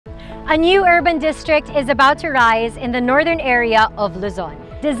A new urban district is about to rise in the northern area of Luzon.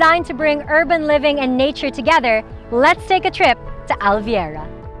 Designed to bring urban living and nature together, let's take a trip to Alviera.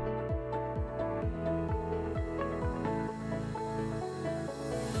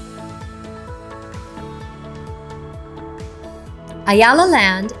 Ayala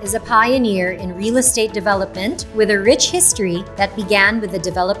Land is a pioneer in real estate development with a rich history that began with the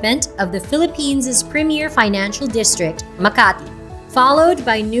development of the Philippines' premier financial district, Makati, followed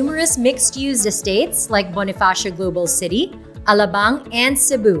by numerous mixed-use estates like Bonifacio Global City, Alabang, and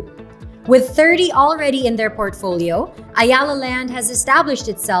Cebu. With 30 already in their portfolio, Ayala Land has established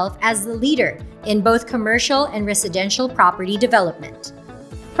itself as the leader in both commercial and residential property development.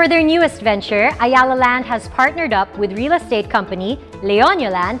 For their newest venture, Ayala Land has partnered up with real estate company Alveo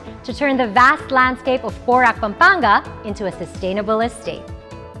Land to turn the vast landscape of Porac, Pampanga into a sustainable estate.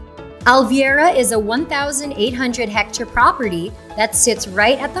 Alviera is a 1,800-hectare property that sits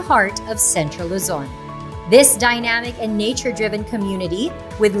right at the heart of Central Luzon. This dynamic and nature-driven community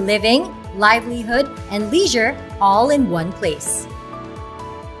with living, livelihood, and leisure all in one place.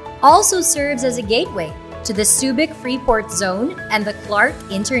 Also serves as a gateway to the Subic Freeport Zone and the Clark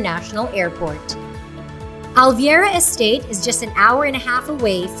International Airport. Alviera Estate is just an hour and a half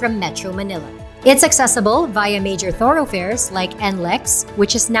away from Metro Manila. It's accessible via major thoroughfares like NLEX,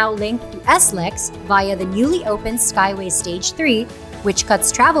 which is now linked to SLEX via the newly opened Skyway Stage 3, which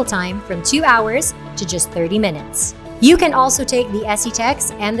cuts travel time from 2 hours to just 30 minutes. You can also take the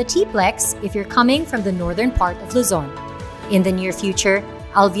SETEX and the TPLEX if you're coming from the northern part of Luzon. In the near future,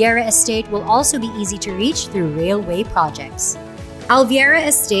 Alviera Estate will also be easy to reach through railway projects. Alviera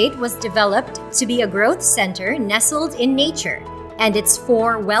Estate was developed to be a growth center nestled in nature, and its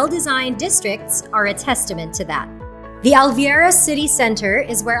 4 well-designed districts are a testament to that. The Alviera City Center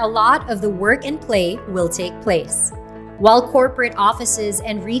is where a lot of the work and play will take place. While corporate offices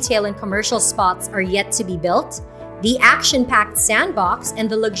and retail and commercial spots are yet to be built, the action-packed sandbox and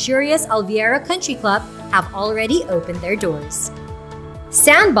the luxurious Alviera Country Club have already opened their doors.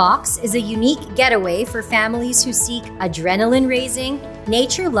 Sandbox is a unique getaway for families who seek adrenaline-raising,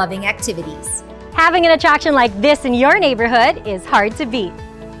 nature-loving activities. Having an attraction like this in your neighborhood is hard to beat.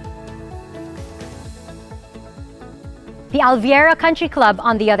 The Alviera Country Club,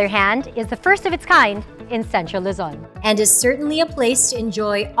 on the other hand, is the first of its kind in Central Luzon and is certainly a place to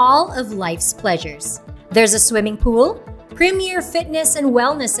enjoy all of life's pleasures. There's a swimming pool, premier fitness and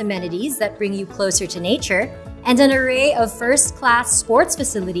wellness amenities that bring you closer to nature, and an array of first-class sports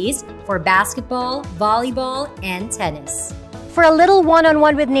facilities for basketball, volleyball, and tennis. For a little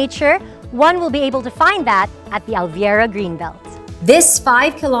one-on-one with nature, one will be able to find that at the Alviera Greenbelt. This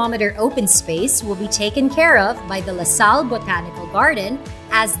 5-kilometer open space will be taken care of by the La Salle Botanical Garden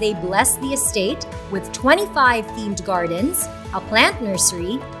as they bless the estate with 25 themed gardens, a plant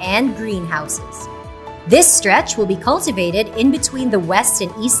nursery, and greenhouses. This stretch will be cultivated in between the West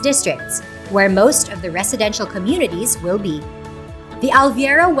and East districts, where most of the residential communities will be. The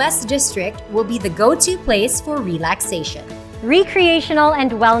Alviera West District will be the go-to place for relaxation. Recreational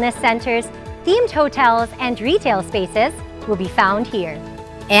and wellness centers, themed hotels, and retail spaces will be found here.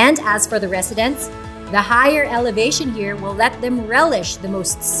 And as for the residents, the higher elevation here will let them relish the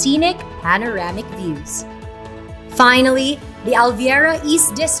most scenic panoramic views. Finally, the Alviera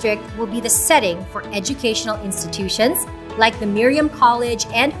East District will be the setting for educational institutions like the Miriam College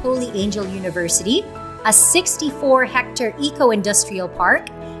and Holy Angel University, a 64-hectare eco-industrial park,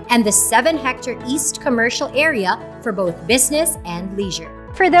 and the 7-hectare East Commercial area for both business and leisure.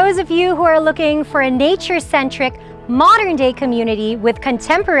 For those of you who are looking for a nature-centric, modern-day community with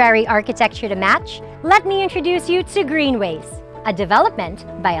contemporary architecture to match, let me introduce you to Greenways, a development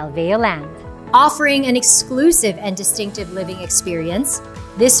by Alveo Land. Offering an exclusive and distinctive living experience,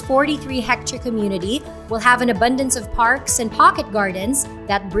 this 43-hectare community will have an abundance of parks and pocket gardens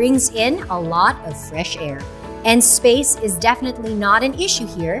that brings in a lot of fresh air. And space is definitely not an issue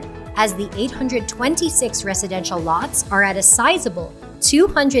here, as the 826 residential lots are at a sizable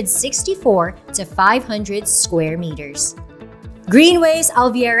 264 to 500 square meters. Greenways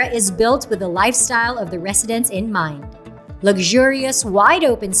Alviera is built with the lifestyle of the residents in mind. Luxurious,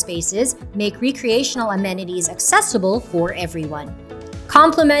 wide-open spaces make recreational amenities accessible for everyone.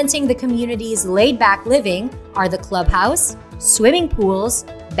 Complementing the community's laid-back living are the clubhouse, swimming pools,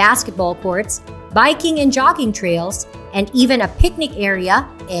 basketball courts, biking and jogging trails, and even a picnic area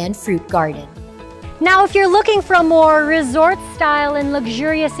and fruit garden. Now, if you're looking for a more resort-style and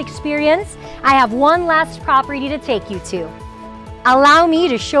luxurious experience, I have one last property to take you to. Allow me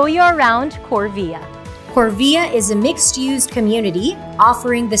to show you around Corvia. Corvia is a mixed-use community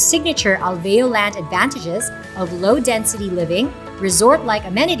offering the signature Alveo Land advantages of low-density living, resort-like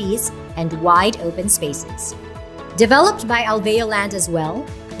amenities, and wide open spaces. Developed by Alveo Land as well,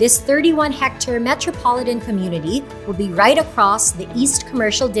 this 31-hectare metropolitan community will be right across the East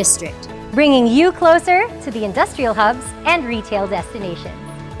Commercial District, bringing you closer to the industrial hubs and retail destinations.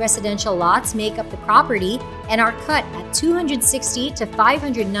 Residential lots make up the property and are cut at 260 to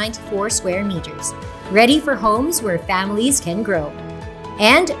 594 square meters, ready for homes where families can grow.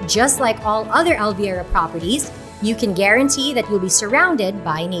 And just like all other Alviera properties, you can guarantee that you'll be surrounded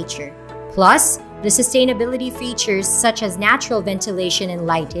by nature. Plus, the sustainability features such as natural ventilation and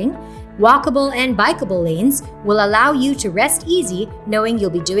lighting, walkable and bikeable lanes will allow you to rest easy knowing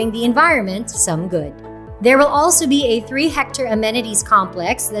you'll be doing the environment some good. There will also be a 3-hectare amenities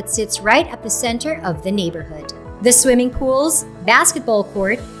complex that sits right at the center of the neighborhood. The swimming pools, basketball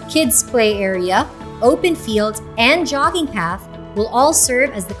court, kids' play area, open field, and jogging path will all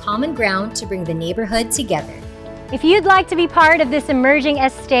serve as the common ground to bring the neighborhood together. If you'd like to be part of this emerging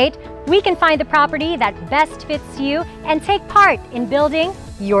estate, we can find the property that best fits you and take part in building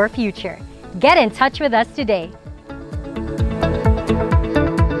your future. Get in touch with us today.